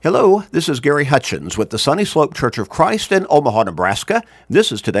Hello, this is Gary Hutchins with the Sunny Slope Church of Christ in Omaha, Nebraska.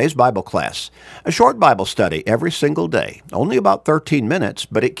 This is today's Bible class. A short Bible study every single day, only about 13 minutes,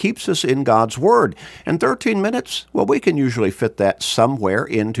 but it keeps us in God's Word. And 13 minutes, well, we can usually fit that somewhere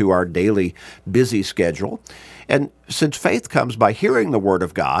into our daily busy schedule. And since faith comes by hearing the Word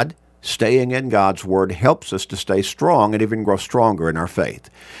of God, staying in God's Word helps us to stay strong and even grow stronger in our faith.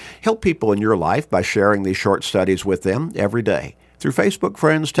 Help people in your life by sharing these short studies with them every day, through Facebook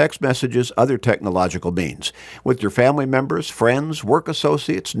friends, text messages, other technological means, with your family members, friends, work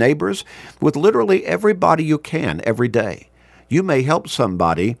associates, neighbors, with literally everybody you can every day. You may help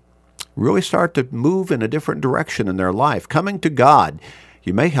somebody really start to move in a different direction in their life, coming to God.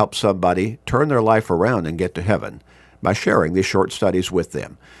 You may help somebody turn their life around and get to heaven by sharing these short studies with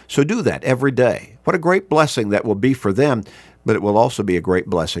them. So do that every day. What a great blessing that will be for them, but it will also be a great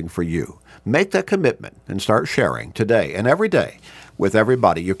blessing for you. Make that commitment and start sharing today and every day with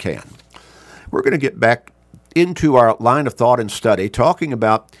everybody you can. We're going to get back into our line of thought and study, talking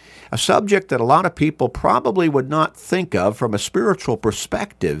about a subject that a lot of people probably would not think of from a spiritual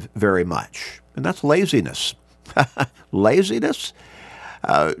perspective very much, and that's laziness. Laziness?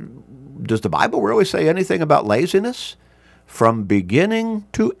 Does the Bible really say anything about laziness? From beginning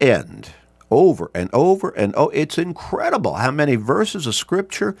to end, over and over and over. It's incredible how many verses of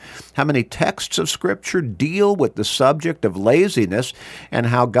Scripture, how many texts of Scripture deal with the subject of laziness, and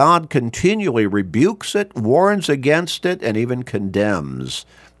how God continually rebukes it, warns against it, and even condemns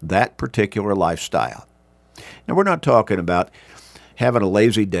that particular lifestyle. Now, we're not talking about having a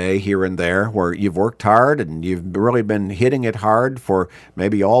lazy day here and there where you've worked hard and you've really been hitting it hard for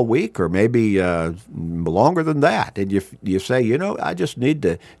maybe all week or maybe longer than that. And you say, I just need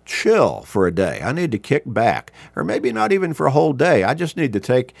to chill for a day. I need to kick back. Or maybe not even for a whole day. I just need to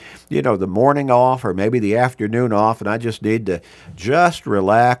take, the morning off or maybe the afternoon off, and I just need to just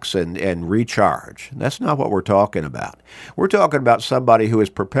relax and recharge. That's not what we're talking about. We're talking about somebody who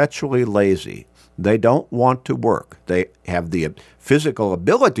is perpetually lazy. They don't want to work. They have the physical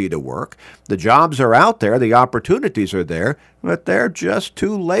ability to work. The jobs are out there. The opportunities are there. But they're just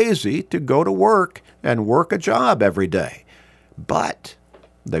too lazy to go to work and work a job every day. But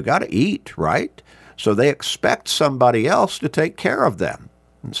they've got to eat, right? So they expect somebody else to take care of them.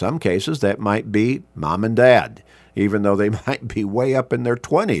 In some cases, that might be mom and dad. Even though they might be way up in their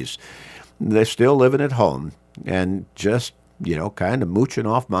 20s, they're still living at home and just, kind of mooching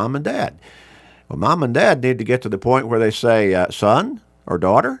off mom and dad. Well, mom and dad need to get to the point where they say, son or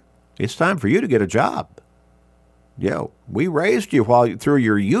daughter, it's time for you to get a job. We raised you through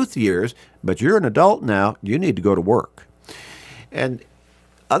your youth years, but you're an adult now. You need to go to work. And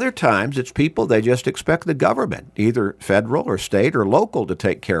other times it's people, they just expect the government, either federal or state or local, to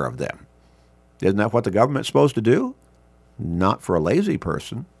take care of them. Isn't that what the government's supposed to do? Not for a lazy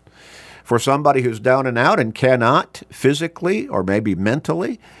person. For somebody who's down and out and cannot physically or maybe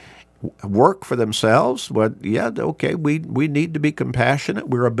mentally work for themselves, well, we need to be compassionate.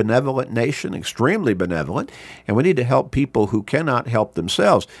 We're a benevolent nation, extremely benevolent, and we need to help people who cannot help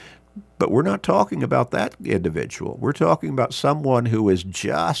themselves. But we're not talking about that individual. We're talking about someone who is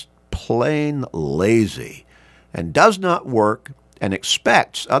just plain lazy and does not work and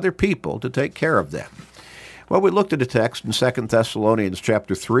expects other people to take care of them. Well, we looked at a text in 2 Thessalonians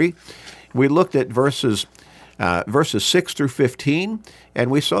chapter 3. We looked at verses 6 through 15,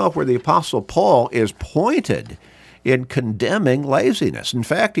 and we saw where the Apostle Paul is pointed in condemning laziness. In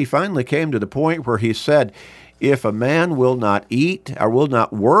fact, he finally came to the point where he said, if a man will not eat or will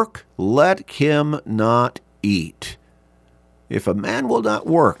not work, let him not eat. If a man will not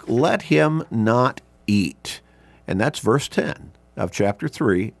work, let him not eat. And that's verse 10 of chapter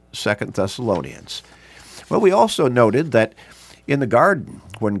 3, 2 Thessalonians. Well, we also noted that in the garden,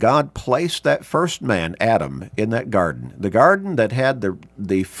 when God placed that first man, Adam, in that garden, the garden that had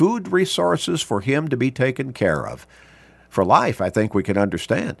the food resources for him to be taken care of, for life, I think we can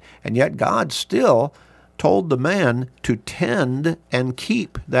understand. And yet God still told the man to tend and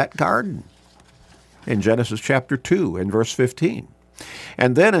keep that garden in Genesis chapter 2 and verse 15.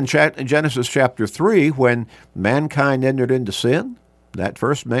 And then in Genesis chapter 3, when mankind entered into sin, that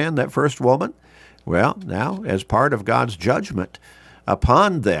first man, that first woman, well, now, as part of God's judgment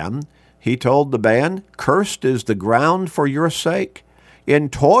upon them, he told the man, cursed is the ground for your sake. In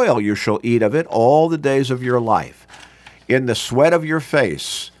toil you shall eat of it all the days of your life. In the sweat of your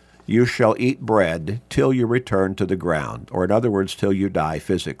face you shall eat bread till you return to the ground, or in other words, till you die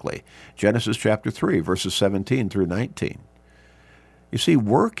physically. Genesis chapter 3, verses 17 through 19. You see,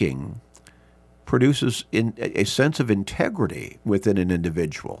 working produces a sense of integrity within an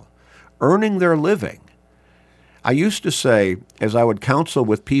individual. Earning their living, I used to say, as I would counsel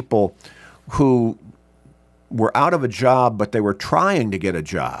with people who were out of a job, but they were trying to get a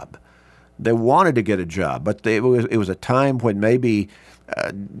job. They wanted to get a job, but it was a time when maybe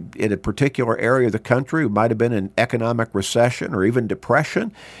in a particular area of the country, it might have been an economic recession or even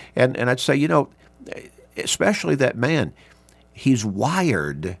depression. And I'd say, especially that man, he's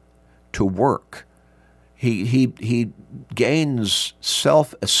wired to work. He gains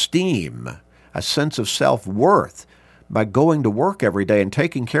self-esteem, a sense of self-worth by going to work every day and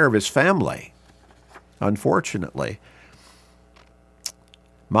taking care of his family. Unfortunately,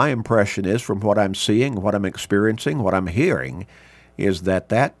 my impression is, from what I'm seeing, what I'm experiencing, what I'm hearing, is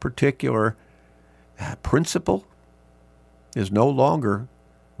that particular principle is no longer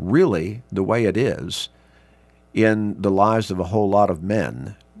really the way it is in the lives of a whole lot of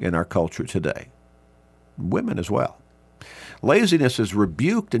men in our culture today. Women as well. Laziness is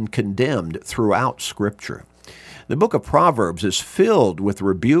rebuked and condemned throughout Scripture. The book of Proverbs is filled with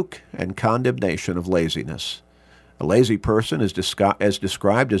rebuke and condemnation of laziness. A lazy person is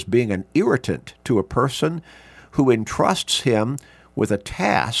described as being an irritant to a person who entrusts him with a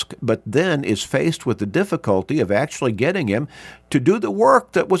task, but then is faced with the difficulty of actually getting him to do the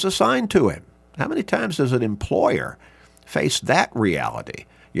work that was assigned to him. How many times does an employer face that reality?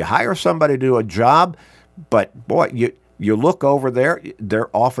 You hire somebody to do a job, but boy, you look over there,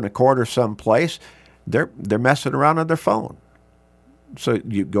 they're off in a corner someplace, they're messing around on their phone. So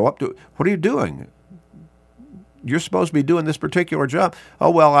you go up to, what are you doing? You're supposed to be doing this particular job. Oh,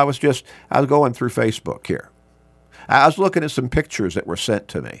 well, I was going through Facebook here. I was looking at some pictures that were sent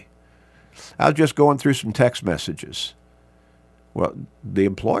to me. I was just going through some text messages. Well, the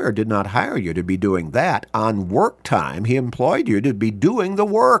employer did not hire you to be doing that on work time. He employed you to be doing the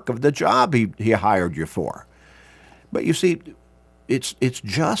work of the job he hired you for. But you see, it's a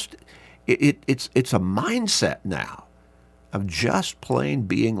mindset now of just plain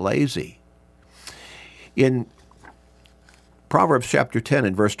being lazy. In Proverbs chapter 10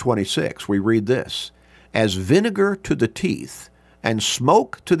 and verse 26, we read this: "As vinegar to the teeth and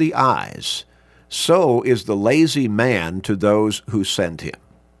smoke to the eyes, so is the lazy man to those who send him."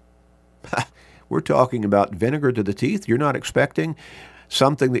 We're talking about vinegar to the teeth. You're not expecting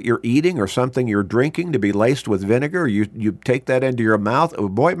something that you're eating or something you're drinking to be laced with vinegar. You take that into your mouth. Oh,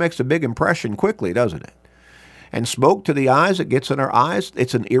 boy, it makes a big impression quickly, doesn't it? And smoke to the eyes, it gets in our eyes.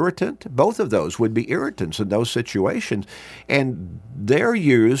 It's an irritant. Both of those would be irritants in those situations. And they're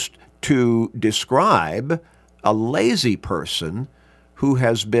used to describe a lazy person who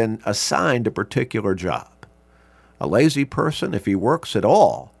has been assigned a particular job. A lazy person, if he works at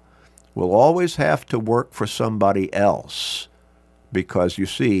all, will always have to work for somebody else because, you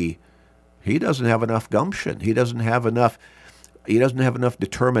see, he doesn't have enough gumption. He doesn't have enough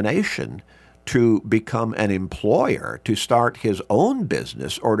determination to become an employer, to start his own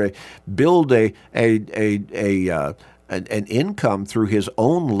business, or to build an income through his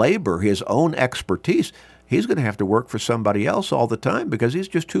own labor, his own expertise. He's going to have to work for somebody else all the time because he's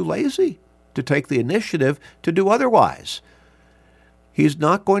just too lazy to take the initiative to do otherwise. He's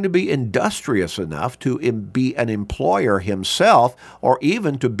not going to be industrious enough to be an employer himself or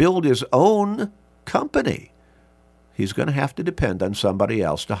even to build his own company. He's going to have to depend on somebody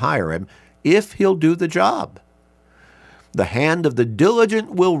else to hire him if he'll do the job. The hand of the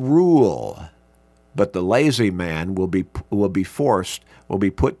diligent will rule, but the lazy man will be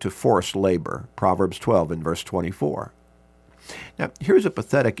put to forced labor. Proverbs 12 and verse 24. Now, here's a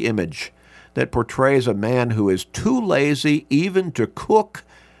pathetic image that portrays a man who is too lazy even to cook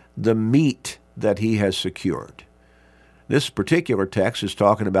the meat that he has secured. This particular text is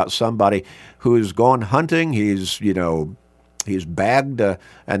talking about somebody who's gone hunting. He's bagged an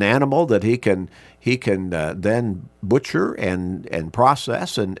animal that he can then butcher and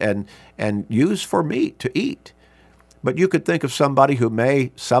process and use for meat to eat. But you could think of somebody who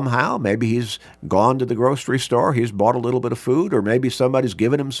maybe he's gone to the grocery store, he's bought a little bit of food, or maybe somebody's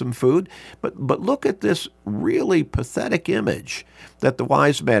given him some food. But look at this really pathetic image that the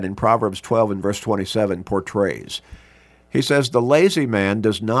wise man in Proverbs 12 and verse 27 portrays. He says, "The lazy man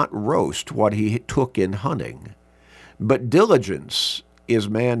does not roast what he took in hunting, but diligence is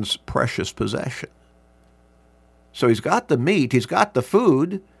man's precious possession." So he's got the meat, he's got the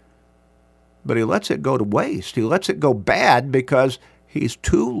food, but he lets it go to waste. He lets it go bad because he's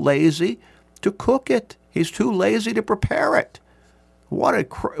too lazy to cook it. He's too lazy to prepare it. What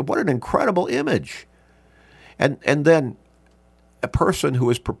an incredible image. And then a person who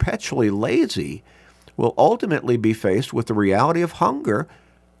is perpetually lazy will ultimately be faced with the reality of hunger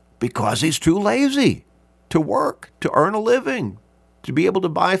because he's too lazy to work, to earn a living, to be able to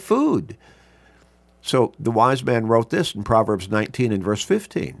buy food. So the wise man wrote this in Proverbs 19 and verse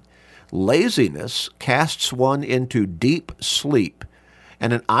 15. Laziness casts one into deep sleep,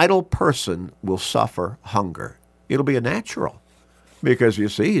 and an idle person will suffer hunger. It'll be a natural, because you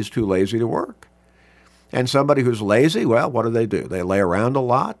see, he's too lazy to work. And somebody who's lazy, well, what do? They lay around a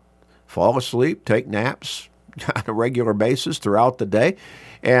lot, fall asleep, take naps on a regular basis throughout the day,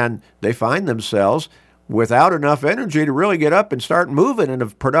 and they find themselves without enough energy to really get up and start moving in a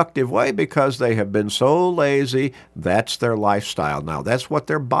productive way because they have been so lazy. That's their lifestyle now. That's what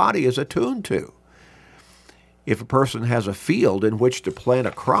their body is attuned to. If a person has a field in which to plant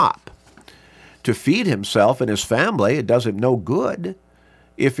a crop to feed himself and his family, it does him no good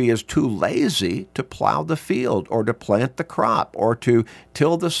if he is too lazy to plow the field or to plant the crop or to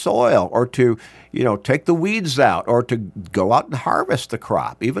till the soil or to, take the weeds out or to go out and harvest the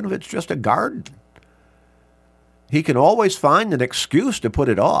crop, even if it's just a garden. He can always find an excuse to put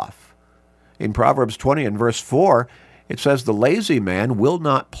it off. In Proverbs 20 and verse 4, it says, the lazy man will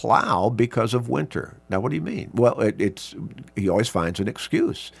not plow because of winter. Now, what do you mean? Well, he always finds an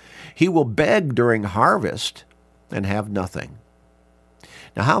excuse. He will beg during harvest and have nothing.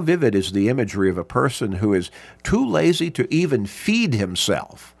 Now, how vivid is the imagery of a person who is too lazy to even feed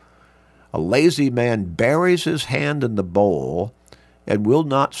himself? A lazy man buries his hand in the bowl and will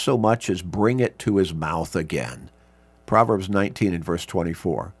not so much as bring it to his mouth again. Proverbs 19 and verse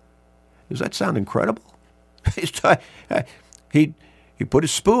 24. Does that sound incredible? He put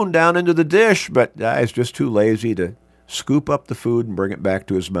his spoon down into the dish, but he's just too lazy to scoop up the food and bring it back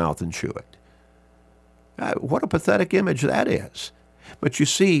to his mouth and chew it. What a pathetic image that is. But you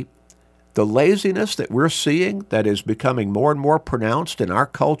see, the laziness that we're seeing that is becoming more and more pronounced in our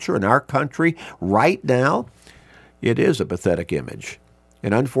culture, in our country right now, it is a pathetic image.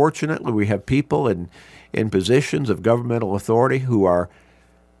 And unfortunately, we have people in positions of governmental authority who are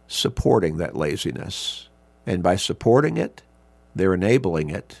supporting that laziness. And by supporting it, they're enabling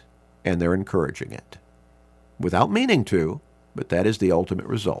it and they're encouraging it. Without meaning to, but that is the ultimate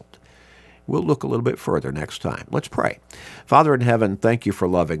result. We'll look a little bit further next time. Let's pray. Father in heaven, thank you for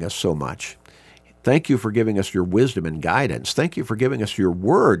loving us so much. Thank you for giving us your wisdom and guidance. Thank you for giving us your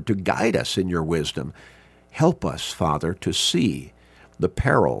word to guide us in your wisdom. Help us, Father, to see the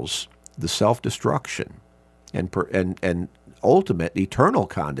perils, the self-destruction, and ultimate eternal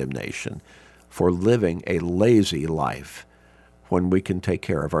condemnation for living a lazy life when we can take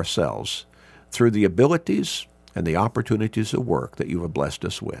care of ourselves through the abilities and the opportunities of work that you have blessed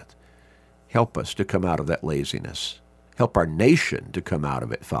us with. Help us to come out of that laziness. Help our nation to come out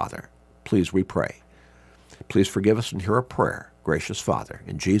of it, Father. Please, we pray. Please forgive us and hear our prayer, gracious Father.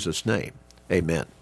 In Jesus' name, amen.